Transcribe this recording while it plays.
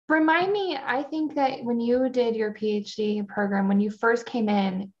Remind me, I think that when you did your PhD program, when you first came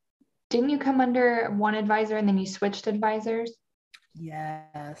in, didn't you come under one advisor and then you switched advisors?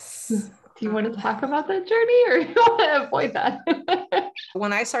 Yes. Do you want to talk about that journey or you want to avoid that?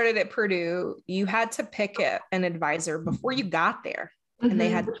 When I started at Purdue, you had to pick an advisor before you got there, and they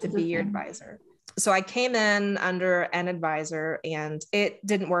had to be your advisor. So I came in under an advisor and it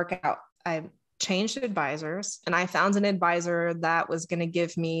didn't work out. I changed advisors and I found an advisor that was going to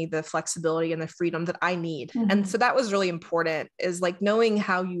give me the flexibility and the freedom that I need. And so that was really important, is like knowing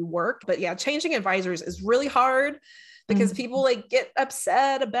how you work. But yeah, changing advisors is really hard because people like get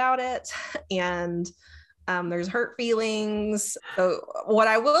upset about it, and there's hurt feelings. So what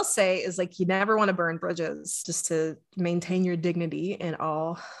I will say is like, you never want to burn bridges, just to maintain your dignity in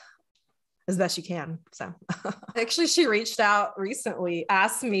all as best you can. So actually, she reached out recently,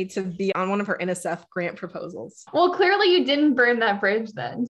 asked me to be on one of her NSF grant proposals. Well, clearly you didn't burn that bridge then.